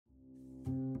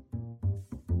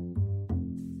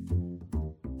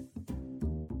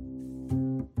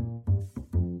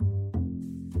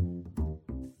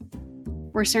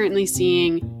we're certainly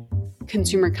seeing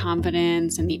consumer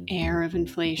confidence and the air of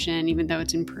inflation. Even though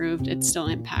it's improved, it's still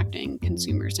impacting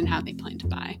consumers and how they plan to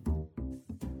buy.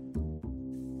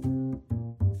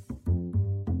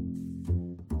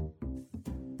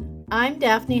 I'm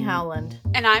Daphne Howland.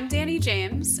 And I'm Danny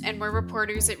James, and we're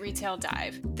reporters at Retail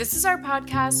Dive. This is our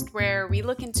podcast where we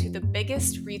look into the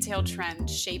biggest retail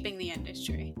trends shaping the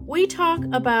industry. We talk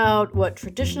about what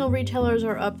traditional retailers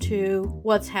are up to,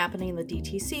 what's happening in the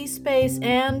DTC space,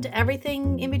 and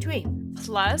everything in between.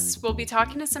 Plus, we'll be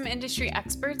talking to some industry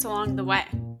experts along the way.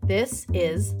 This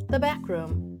is The Back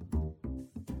Room.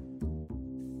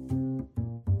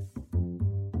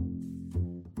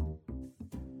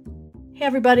 Hey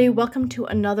everybody, welcome to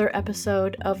another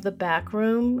episode of The Back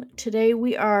Room. Today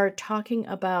we are talking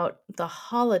about the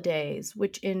holidays,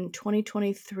 which in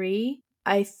 2023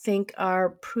 I think are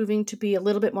proving to be a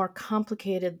little bit more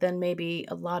complicated than maybe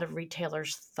a lot of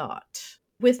retailers thought.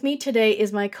 With me today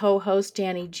is my co-host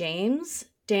Danny James.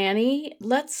 Danny,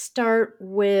 let's start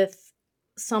with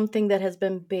something that has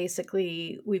been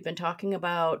we've been talking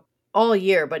about all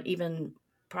year, but even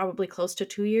probably close to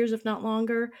 2 years, if not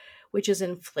longer, which is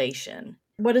inflation.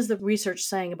 What is the research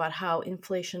saying about how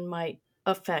inflation might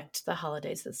affect the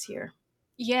holidays this year?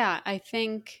 Yeah, I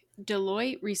think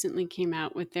Deloitte recently came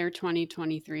out with their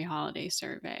 2023 holiday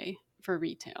survey for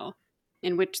retail,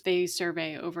 in which they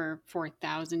survey over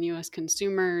 4,000 US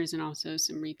consumers and also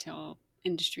some retail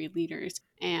industry leaders.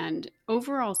 And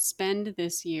overall spend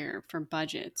this year for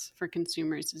budgets for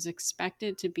consumers is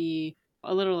expected to be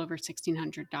a little over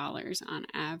 $1,600 on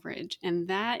average. And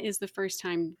that is the first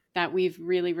time that we've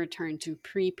really returned to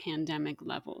pre-pandemic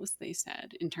levels, they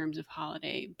said, in terms of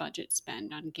holiday budget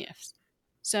spend on gifts.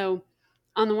 So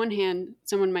on the one hand,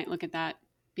 someone might look at that,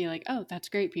 be like, oh, that's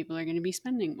great. People are going to be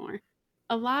spending more.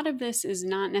 A lot of this is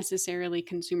not necessarily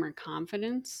consumer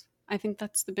confidence. I think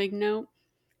that's the big note.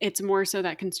 It's more so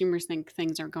that consumers think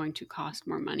things are going to cost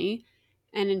more money.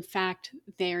 And in fact,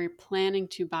 they're planning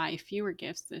to buy fewer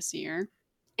gifts this year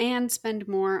and spend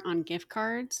more on gift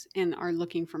cards and are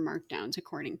looking for markdowns,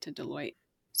 according to Deloitte.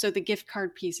 So the gift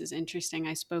card piece is interesting.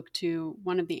 I spoke to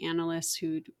one of the analysts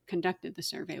who conducted the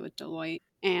survey with Deloitte,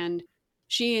 and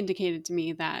she indicated to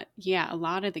me that, yeah, a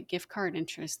lot of the gift card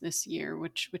interest this year,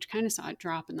 which kind of saw it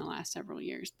drop in the last several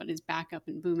years, but is back up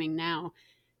and booming now,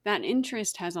 that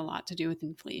interest has a lot to do with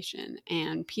inflation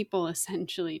and people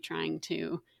essentially trying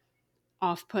to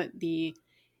off-put the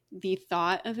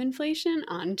thought of inflation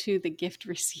onto the gift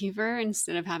receiver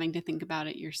instead of having to think about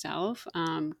it yourself,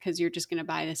 because you're just going to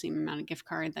buy the same amount of gift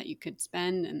card that you could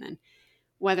spend, and then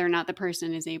whether or not the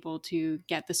person is able to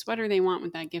get the sweater they want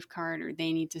with that gift card or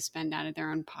they need to spend out of their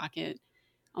own pocket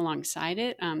alongside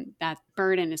it, that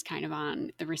burden is kind of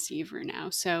on the receiver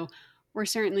now. So we're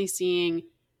certainly seeing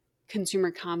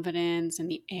consumer confidence and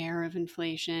the air of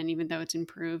inflation. Even though it's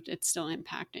improved, it's still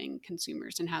impacting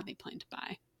consumers and how they plan to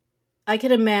buy. I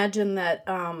could imagine that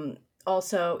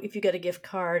also if you get a gift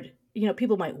card,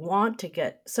 people might want to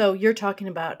get, so you're talking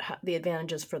about the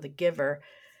advantages for the giver,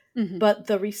 but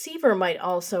the receiver might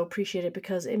also appreciate it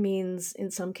because it means in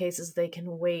some cases they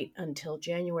can wait until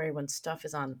January when stuff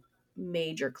is on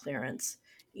major clearance.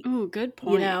 Ooh, good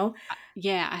point.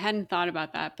 Yeah, I hadn't thought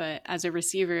about that, but as a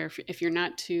receiver, if you're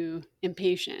not too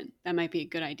impatient, that might be a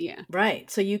good idea. Right.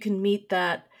 So you can meet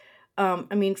that.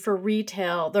 For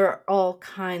retail, there are all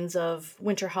kinds of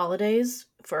winter holidays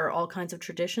for all kinds of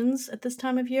traditions at this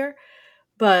time of year,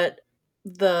 but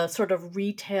the sort of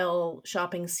retail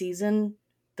shopping season,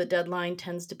 the deadline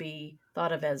tends to be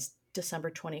thought of as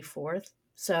December 24th.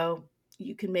 So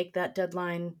you can make that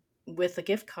deadline with a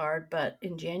gift card, but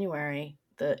in January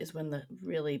is when the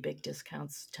really big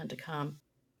discounts tend to come.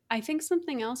 I think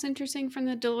something else interesting from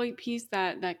the Deloitte piece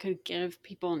that could give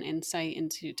people an insight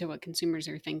into what consumers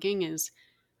are thinking is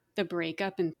the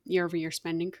breakup in year-over-year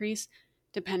spend increase,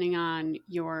 depending on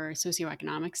your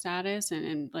socioeconomic status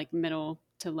and like middle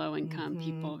to low income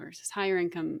people versus higher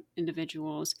income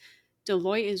individuals.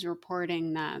 Deloitte is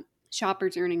reporting that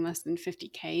shoppers earning less than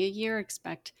 $50K a year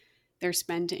expect their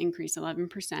spend to increase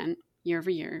 11% year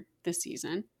over year this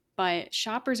season. But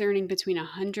shoppers earning between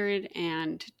 $100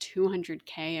 and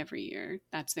 $200K every year,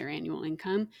 that's their annual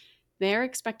income, they're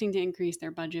expecting to increase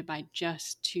their budget by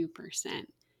just 2%.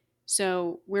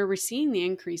 So where we're seeing the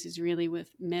increase is really with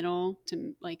middle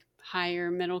to like higher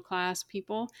middle class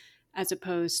people, as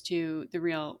opposed to the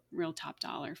real top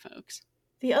dollar folks.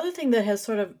 The other thing that has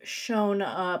sort of shown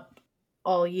up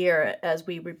all year as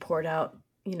we report out,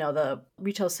 the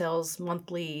retail sales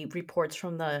monthly reports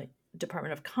from the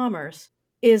Department of Commerce,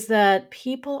 is that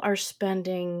people are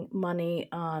spending money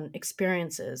on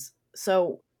experiences.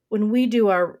 So when we do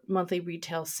our monthly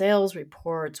retail sales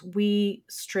reports, we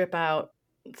strip out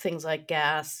things like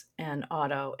gas and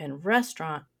auto and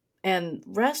restaurant. And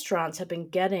restaurants have been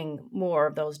getting more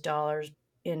of those dollars,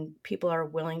 and people are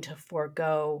willing to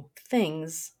forego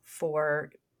things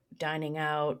for dining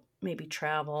out, maybe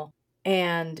travel.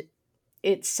 And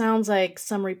it sounds like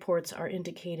some reports are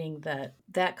indicating that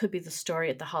that could be the story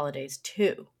at the holidays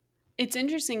too. It's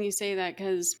interesting you say that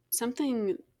because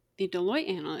something the Deloitte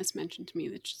analyst mentioned to me,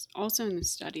 which is also in the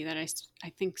study that I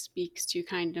think speaks to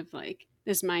kind of like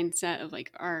this mindset of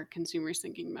like, are consumers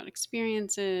thinking about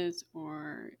experiences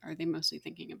or are they mostly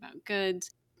thinking about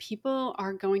goods? People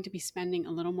are going to be spending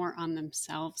a little more on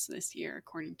themselves this year,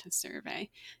 according to the survey.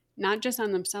 Not just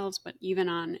on themselves, but even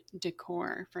on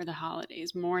decor for the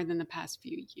holidays, more than the past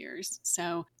few years.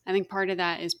 So I think part of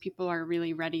that is people are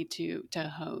really ready to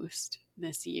host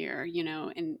this year,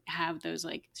 and have those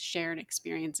like shared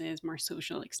experiences, more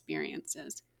social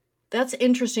experiences. That's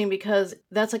interesting because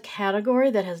that's a category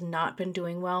that has not been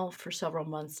doing well for several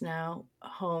months now.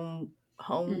 Home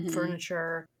Hmm.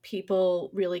 furniture. People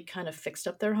really kind of fixed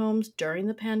up their homes during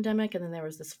the pandemic, and then there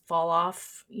was this fall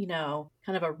off,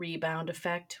 kind of a rebound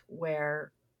effect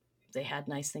where they had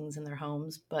nice things in their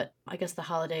homes. But I guess the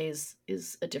holidays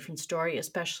is a different story,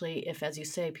 especially if, as you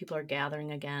say, people are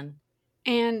gathering again.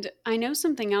 And I know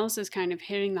something else is kind of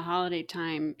hitting the holiday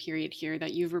time period here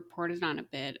that you've reported on a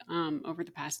bit over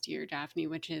the past year, Daphne,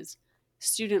 which is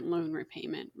student loan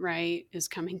repayment, right? Is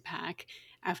coming back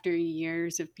after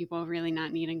years of people really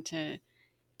not needing to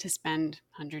spend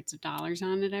hundreds of dollars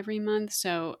on it every month.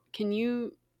 So, can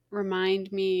you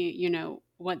remind me,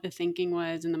 what the thinking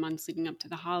was in the months leading up to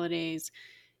the holidays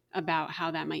about how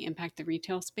that might impact the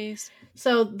retail space?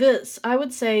 So this, I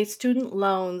would say, student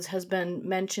loans has been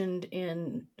mentioned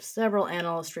in several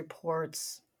analyst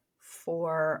reports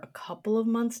for a couple of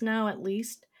months now at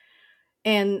least.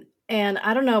 And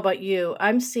I don't know about you,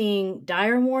 I'm seeing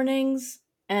dire warnings,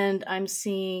 and I'm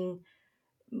seeing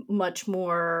much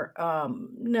more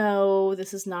no,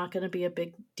 this is not going to be a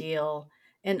big deal.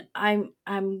 And I'm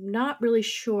not really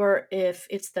sure if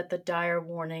it's that the dire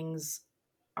warnings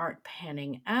aren't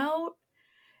panning out.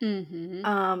 Mm-hmm.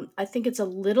 I think it's a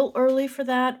little early for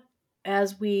that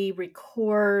as we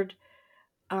record.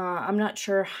 I'm not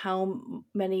sure how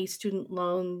many student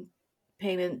loan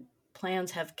payment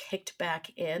plans have kicked back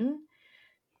in.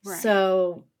 Right.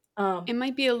 So, It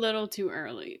might be a little too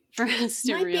early for us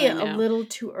to might be really a know. little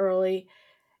too early.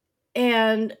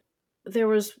 And there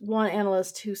was one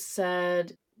analyst who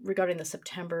said regarding the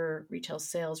September retail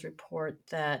sales report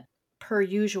that per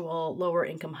usual, lower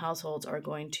income households are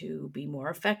going to be more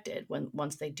affected when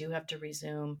once they do have to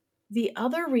resume. The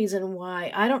other reason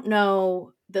why, I don't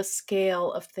know the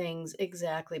scale of things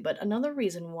exactly, but another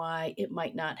reason why it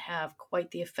might not have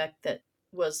quite the effect that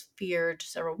was feared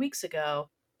several weeks ago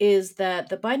is that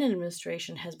the Biden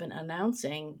administration has been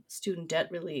announcing student debt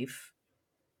relief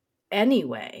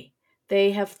anyway.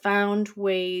 They have found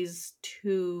ways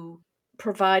to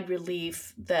provide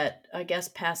relief that I guess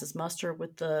passes muster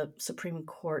with the Supreme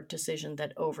Court decision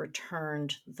that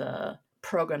overturned the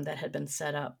program that had been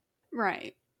set up.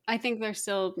 Right. I think there's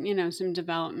still, some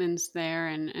developments there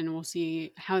and we'll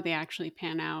see how they actually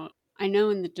pan out. I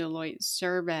know in the Deloitte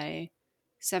survey,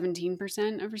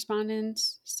 17% of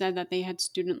respondents said that they had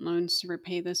student loans to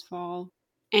repay this fall.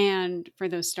 And for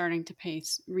those starting to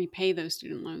repay those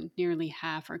student loans, nearly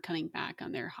half are cutting back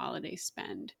on their holiday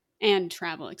spend and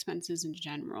travel expenses in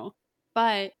general.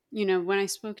 But, when I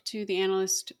spoke to the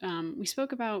analyst, we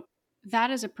spoke about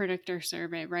that as a predictor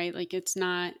survey, right? Like it's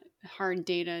not hard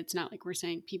data. It's not like we're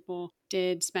saying people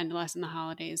did spend less in the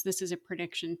holidays. This is a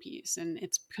prediction piece and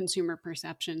it's consumer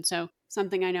perception. So,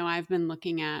 something I know I've been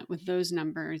looking at with those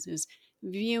numbers is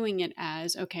viewing it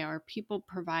as okay, are people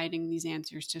providing these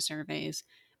answers to surveys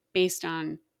based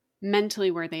on mentally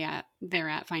where they're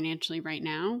at financially right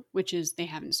now, which is they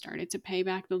haven't started to pay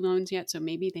back the loans yet, so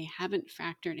maybe they haven't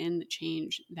factored in the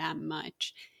change that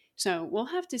much. So we'll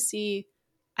have to see,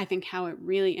 I think, how it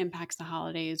really impacts the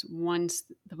holidays once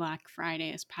the Black Friday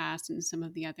has passed and some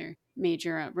of the other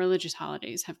major religious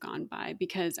holidays have gone by,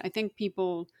 because I think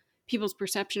people's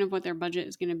perception of what their budget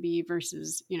is going to be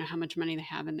versus how much money they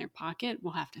have in their pocket,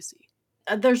 we'll have to see.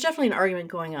 There's definitely an argument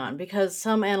going on because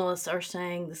some analysts are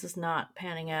saying this is not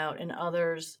panning out, and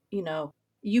others,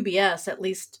 UBS, at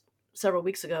least several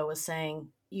weeks ago, was saying,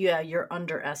 yeah, you're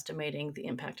underestimating the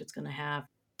impact it's going to have.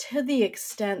 To the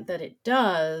extent that it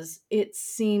does, it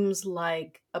seems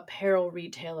like apparel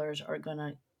retailers are going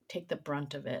to take the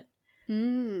brunt of it.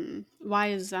 Why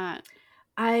is that?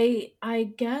 I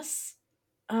guess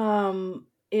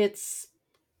it's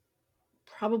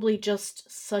probably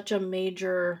just such a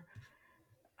major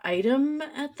item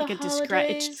at the Like it's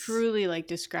holidays. truly like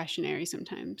discretionary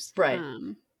sometimes. Right.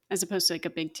 As opposed to like a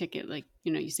big ticket, like,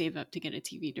 you save up to get a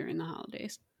TV during the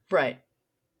holidays. Right.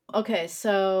 Okay,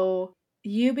 so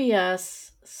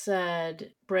UBS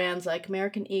said brands like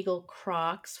American Eagle,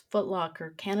 Crocs, Foot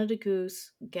Locker, Canada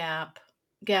Goose, Gap,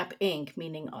 Gap Inc.,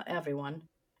 meaning everyone,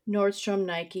 Nordstrom,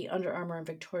 Nike, Under Armour, and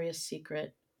Victoria's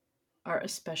Secret are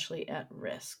especially at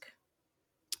risk.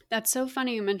 That's so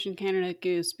funny you mentioned Canada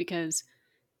Goose because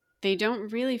they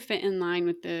don't really fit in line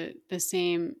with the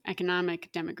same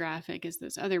economic demographic as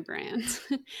those other brands,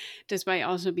 despite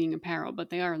also being apparel,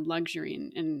 but they are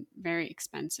luxury and very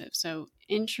expensive. So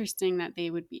interesting that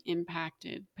they would be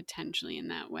impacted potentially in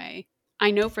that way. I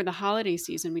know for the holiday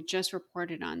season, we just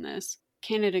reported on this.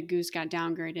 Canada Goose got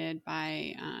downgraded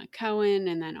by Cohen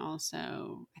and then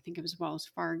also, I think it was Wells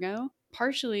Fargo,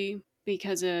 partially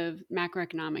because of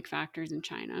macroeconomic factors in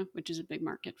China, which is a big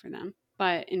market for them.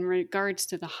 But in regards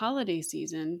to the holiday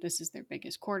season, this is their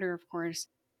biggest quarter, of course.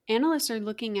 Analysts are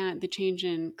looking at the change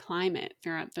in climate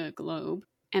throughout the globe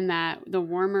and that the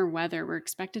warmer weather, we're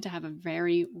expected to have a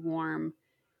very warm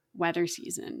weather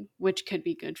season, which could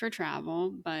be good for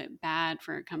travel, but bad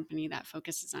for a company that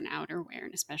focuses on outerwear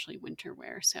and especially winter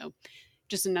wear. So,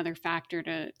 just another factor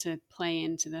to play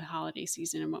into the holiday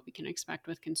season and what we can expect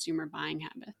with consumer buying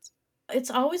habits. It's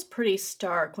always pretty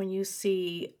stark when you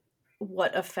see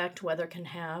what effect weather can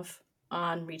have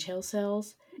on retail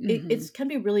sales. Hmm. Can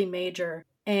be really major.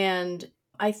 And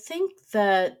I think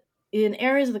that in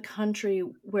areas of the country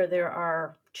where there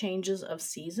are changes of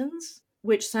seasons,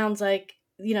 which sounds like,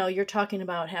 you're talking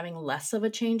about having less of a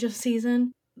change of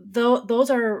season, though those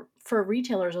are for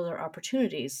retailers, those are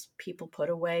opportunities. People put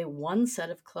away one set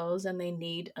of clothes and they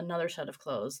need another set of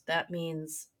clothes. That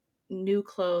means new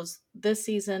clothes this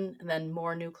season and then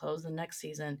more new clothes the next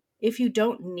season. If you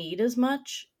don't need as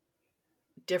much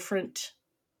different,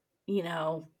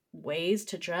 ways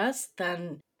to dress,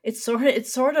 then it's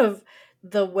sort of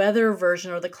the weather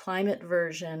version or the climate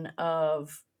version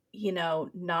of,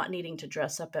 not needing to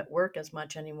dress up at work as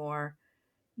much anymore.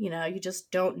 You just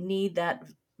don't need that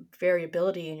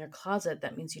variability in your closet.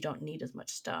 That means you don't need as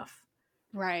much stuff.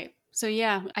 Right. So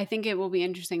yeah, I think it will be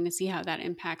interesting to see how that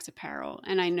impacts apparel.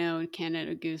 And I know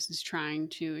Canada Goose is trying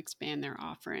to expand their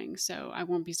offering. So I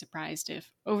won't be surprised if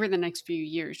over the next few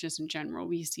years, just in general,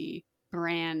 we see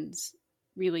brands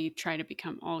really try to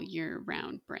become all year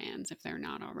round brands if they're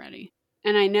not already.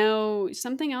 And I know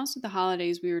something else with the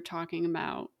holidays we were talking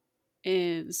about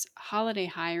is holiday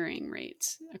hiring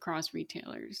rates across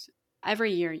retailers.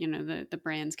 Every year, the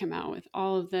brands come out with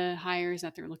all of the hires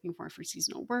that they're looking for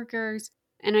seasonal workers.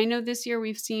 And I know this year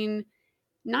we've seen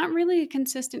not really a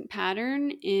consistent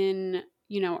pattern in,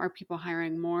 are people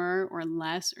hiring more or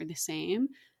less or the same?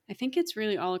 I think it's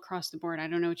really all across the board. I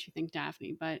don't know what you think,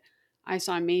 Daphne, but I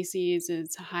saw Macy's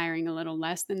is hiring a little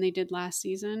less than they did last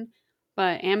season,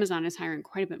 but Amazon is hiring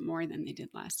quite a bit more than they did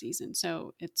last season.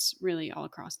 So it's really all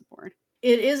across the board.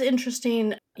 It is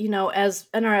interesting, as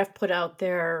NRF put out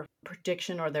their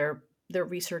prediction or their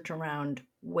research around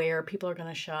where people are going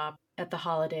to shop at the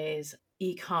holidays,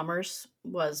 e-commerce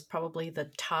was probably the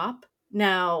top.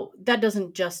 Now, that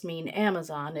doesn't just mean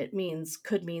Amazon,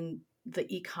 could mean the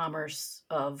e-commerce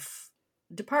of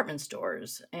department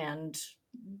stores and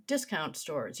discount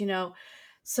stores,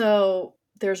 So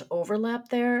there's overlap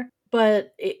there,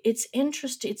 but it's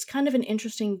interesting. It's kind of an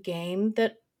interesting game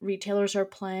that retailers are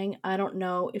playing. I don't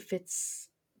know if it's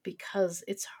because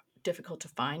it's difficult to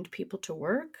find people to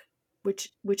work, which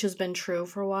has been true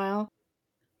for a while.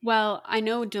 Well, I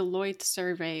know Deloitte's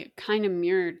survey kind of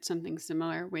mirrored something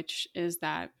similar, which is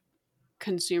that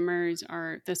consumers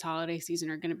are this holiday season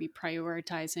are going to be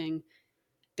prioritizing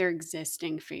their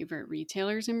existing favorite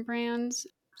retailers and brands.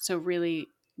 So really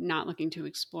not looking to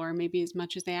explore maybe as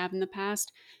much as they have in the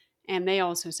past. And they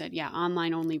also said, yeah,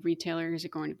 online only retailers are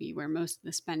going to be where most of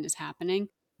the spend is happening.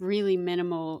 Really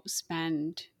minimal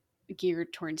spend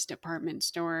geared towards department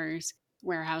stores,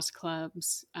 warehouse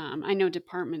clubs. I know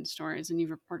department stores, and you've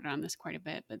reported on this quite a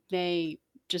bit, but they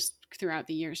just throughout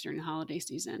the years during the holiday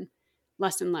season,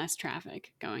 less and less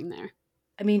traffic going there.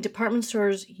 I mean, department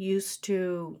stores used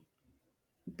to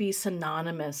be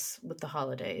synonymous with the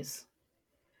holidays.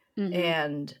 Mm-hmm.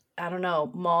 And I don't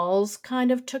know, malls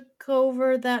kind of took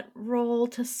over that role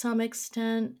to some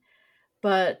extent.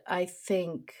 But I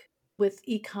think with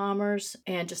e-commerce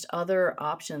and just other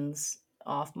options,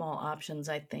 off-mall options,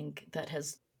 I think that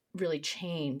has really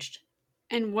changed.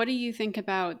 And what do you think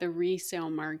about the resale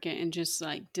market and just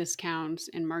like discounts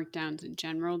and markdowns in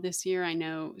general this year? I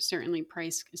know certainly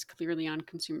price is clearly on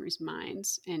consumers'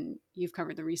 minds, and you've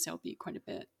covered the resale beat quite a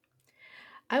bit.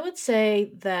 I would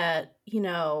say that,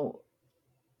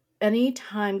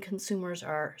 anytime consumers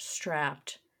are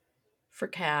strapped for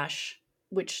cash,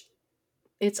 which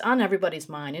it's on everybody's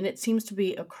mind, and it seems to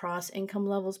be across income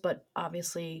levels, but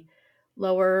obviously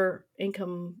lower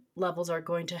income levels are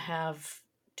going to have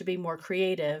to be more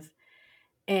creative.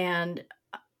 And,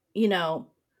 you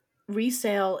know,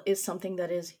 resale is something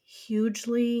that is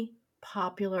hugely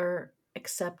popular,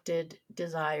 accepted,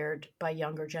 desired by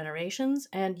younger generations,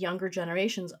 and younger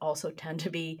generations also tend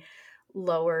to be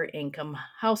lower income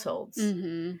households.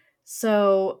 Mm-hmm.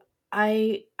 So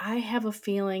I have a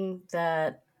feeling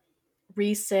that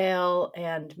resale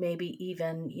and maybe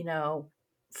even,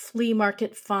 flea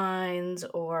market fines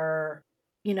or,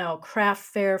 craft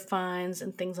fair fines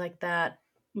and things like that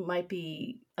might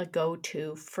be a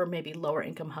go-to for maybe lower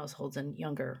income households and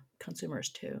younger consumers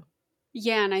too.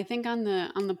 Yeah, and I think on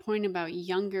the point about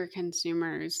younger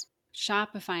consumers,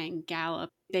 Shopify and Gallup,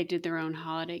 they did their own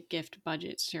holiday gift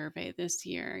budget survey this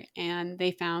year, and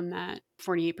they found that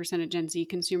 48% of Gen Z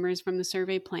consumers from the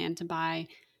survey plan to buy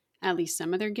at least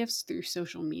some of their gifts through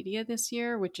social media this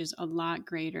year, which is a lot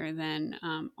greater than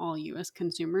all US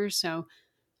consumers. So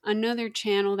another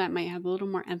channel that might have a little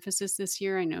more emphasis this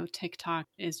year, I know TikTok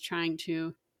is trying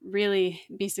to really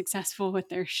be successful with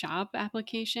their shop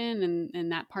application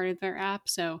and that part of their app.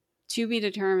 So to be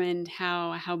determined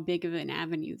how big of an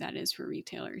avenue that is for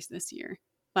retailers this year.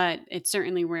 But it's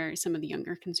certainly where some of the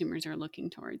younger consumers are looking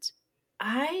towards.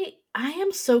 I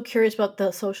am so curious about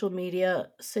the social media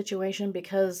situation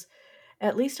because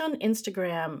at least on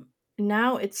Instagram,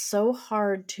 now it's so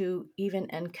hard to even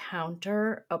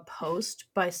encounter a post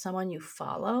by someone you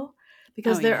follow Oh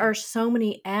because there yeah. are so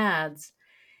many ads.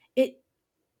 It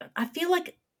I feel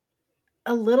like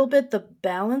a little bit the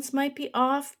balance might be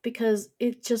off because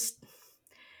it's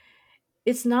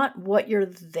not what you're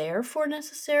there for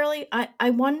necessarily. I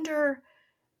wonder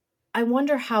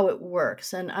how it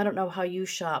works, and I don't know how you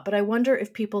shop, but I wonder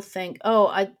if people think, "Oh,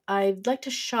 I'd like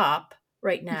to shop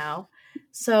right now,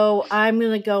 so I'm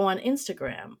gonna go on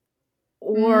Instagram."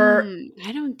 Or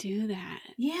I don't do that.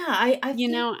 yeah, I You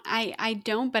think know, I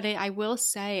don't, but I will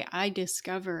say I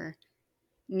discover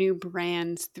new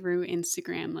brands through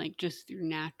Instagram, like just through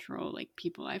natural, like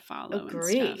people I follow and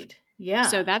stuff. agreed. So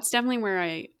Yeah. that's definitely where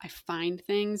I find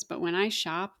things. But when I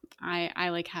shop, I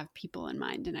like have people in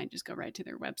mind and I just go right to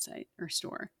their website or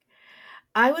store.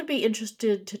 I would be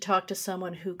interested to talk to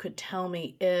someone who could tell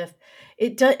me if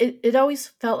it always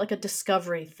felt like a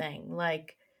discovery thing.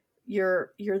 Like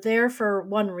you're there for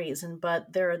one reason,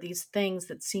 but there are these things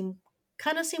that seem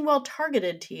well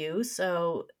targeted to you.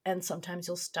 So and sometimes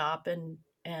you'll stop and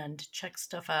check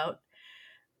stuff out.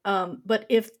 But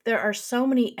if there are so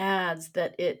many ads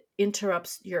that it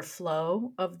interrupts your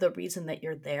flow of the reason that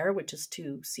you're there, which is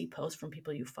to see posts from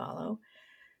people you follow,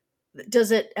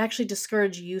 does it actually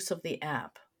discourage use of the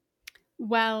app?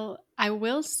 Well, I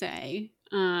will say,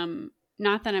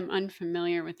 not that I'm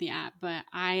unfamiliar with the app, but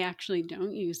I actually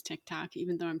don't use TikTok,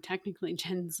 even though I'm technically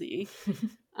Gen Z.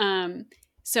 Um,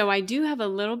 so I do have a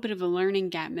little bit of a learning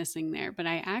gap missing there, but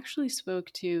I actually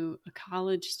spoke to a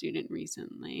college student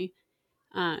recently,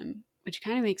 which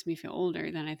kind of makes me feel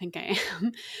older than I think I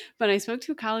am. But I spoke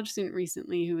to a college student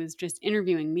recently who was just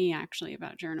interviewing me actually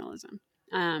about journalism.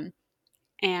 Um,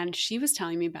 and she was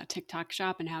telling me about TikTok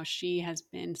Shop and how she has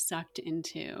been sucked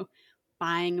into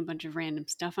buying a bunch of random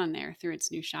stuff on there through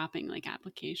its new shopping like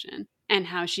application. And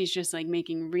how she's just like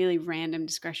making really random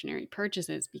discretionary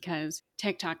purchases because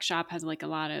TikTok Shop has like a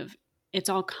lot of it's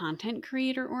all content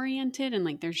creator oriented and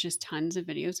like there's just tons of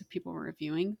videos of people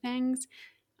reviewing things.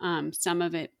 Some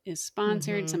of it is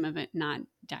sponsored, Hmm. some of it not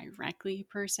directly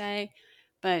per se.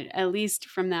 But at least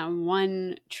from that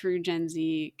one true Gen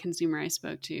Z consumer I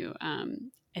spoke to,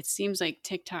 it seems like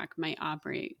TikTok might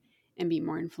operate and be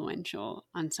more influential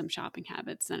on some shopping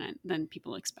habits than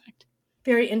people expect.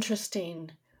 Very interesting.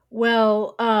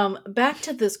 Well, back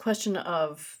to this question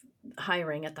of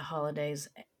hiring at the holidays.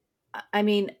 I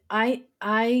mean,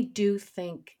 I do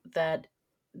think that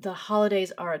the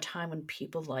holidays are a time when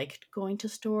people liked going to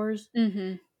stores,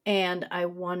 Mm-hmm. and I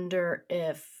wonder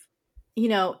if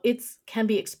it's can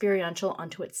be experiential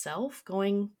unto itself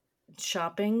going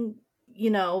shopping.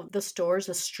 The stores,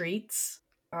 the streets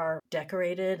are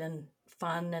decorated and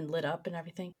fun and lit up and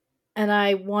everything. And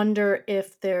I wonder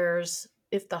if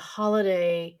the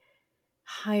holiday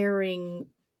hiring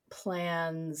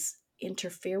plans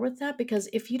interfere with that because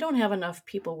if you don't have enough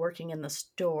people working in the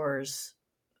stores,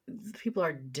 people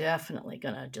are definitely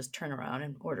going to just turn around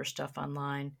and order stuff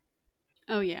online.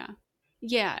 Oh yeah.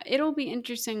 Yeah, it'll be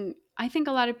interesting. I think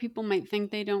a lot of people might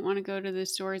think they don't want to go to the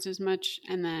stores as much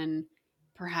and then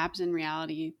perhaps in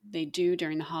reality they do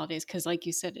during the holidays cuz like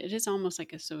you said it is almost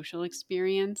like a social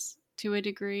experience to a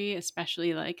degree,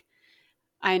 especially like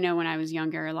I know when I was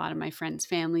younger, a lot of my friends'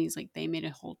 families, like they made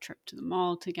a whole trip to the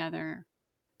mall together.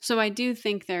 So I do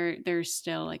think there's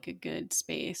still like a good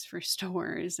space for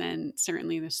stores, and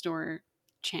certainly the store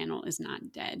channel is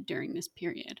not dead during this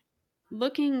period.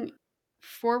 Looking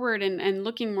forward and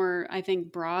looking more, I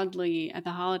think, broadly at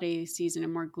the holiday season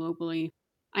and more globally,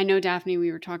 I know, Daphne,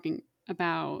 we were talking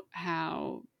about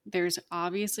how there's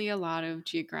obviously a lot of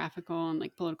geographical and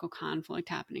like political conflict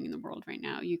happening in the world right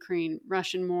now. Ukraine,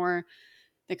 Russian war,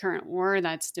 the current war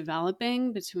that's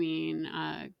developing between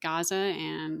Gaza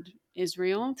and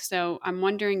Israel. So I'm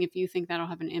wondering if you think that'll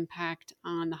have an impact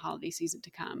on the holiday season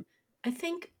to come. I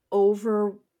think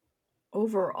overall,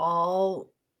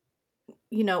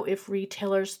 if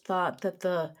retailers thought that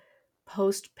the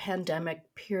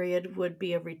post-pandemic period would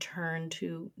be a return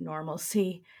to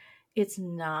normalcy, it's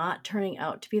not turning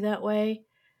out to be that way.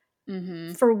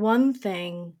 Mm-hmm. For one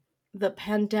thing, the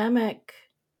pandemic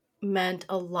meant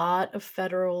a lot of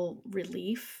federal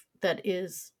relief that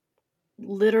is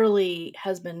literally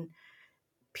has been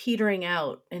petering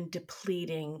out and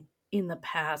depleting in the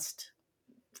past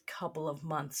couple of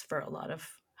months for a lot of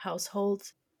households.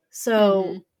 Mm-hmm.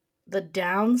 So the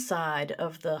downside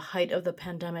of the height of the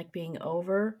pandemic being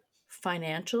over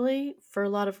financially for a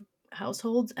lot of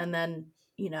households, and then,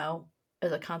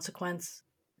 as a consequence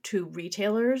to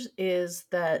retailers, is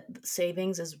that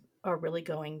savings are really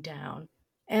going down.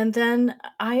 And then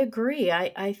I agree.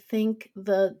 I think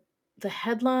the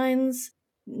headlines,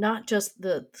 not just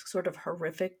the sort of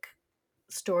horrific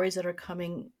stories that are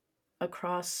coming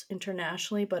across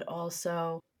internationally, but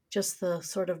also just the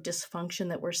sort of dysfunction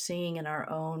that we're seeing in our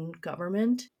own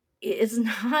government. It's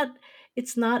not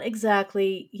it's not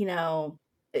exactly,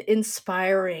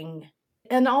 inspiring.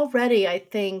 And already I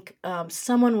think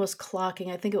someone was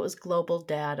clocking, I think it was Global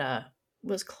Data,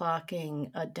 was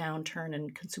clocking a downturn in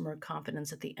consumer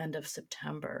confidence at the end of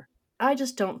September. I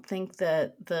just don't think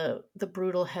that the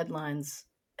brutal headlines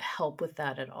help with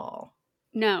that at all.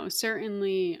 No,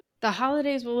 certainly the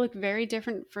holidays will look very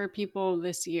different for people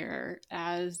this year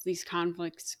as these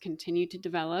conflicts continue to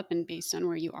develop, and based on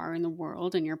where you are in the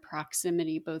world and your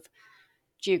proximity, both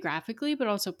geographically but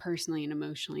also personally and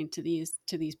emotionally, to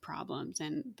these problems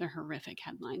and the horrific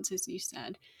headlines, as you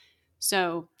said.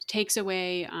 So takes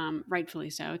away, rightfully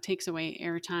so, takes away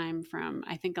airtime from,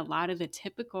 I think, a lot of the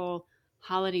typical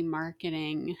holiday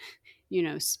marketing,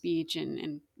 speech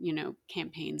and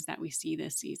campaigns that we see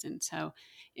this season. So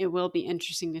it will be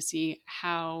interesting to see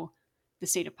how the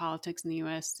state of politics in the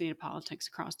U.S., state of politics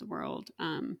across the world,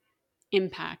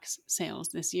 impacts sales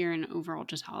this year and overall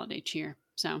just holiday cheer.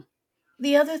 So.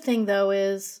 The other thing, though,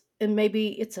 is, and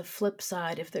maybe it's a flip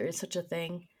side if there is such a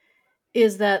thing,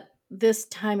 is that this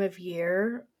time of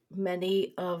year,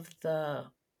 many of the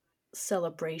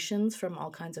celebrations from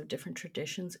all kinds of different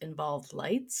traditions involve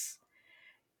lights.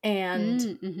 And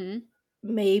Mm-hmm.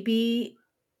 maybe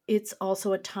it's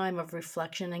also a time of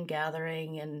reflection and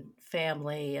gathering and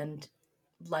family and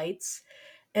lights.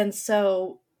 And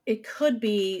so it could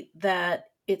be that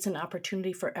it's an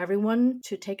opportunity for everyone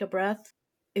to take a breath.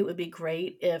 It would be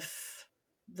great if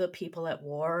the people at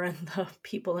war and the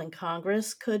people in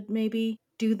Congress could maybe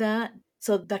do that.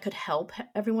 So that could help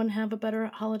everyone have a better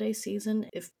holiday season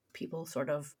if people sort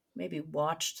of maybe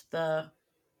watched the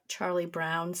Charlie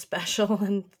Brown special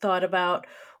and thought about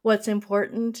what's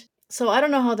important. So I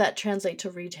don't know how that translates to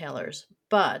retailers,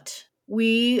 but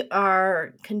we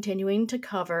are continuing to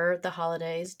cover the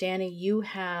holidays. Danny, you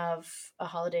have a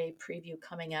holiday preview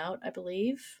coming out, I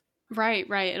believe. Right,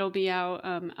 right. It'll be out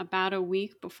about a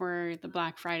week before the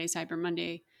Black Friday, Cyber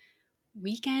Monday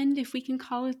weekend, if we can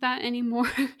call it that anymore.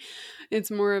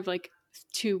 It's more of like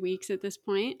 2 weeks at this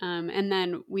point. And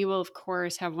then we will, of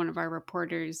course, have one of our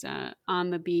reporters on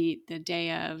the beat the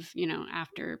day of,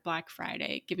 after Black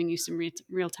Friday, giving you some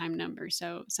real time numbers.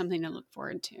 So something to look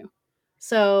forward to.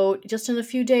 So, just in a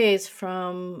few days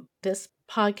from this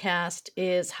podcast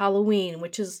is Halloween,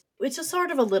 which is sort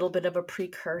of a little bit of a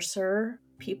precursor.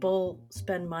 People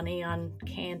spend money on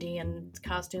candy and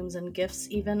costumes and gifts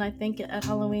even, I think, at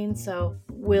Halloween. So,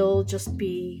 we'll just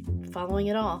be following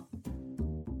it all.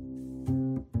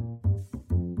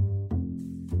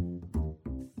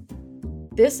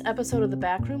 This episode of The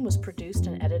Backroom was produced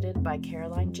and edited by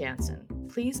Caroline Jansen.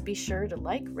 Please be sure to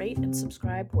like, rate, and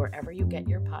subscribe wherever you get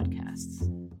your podcasts.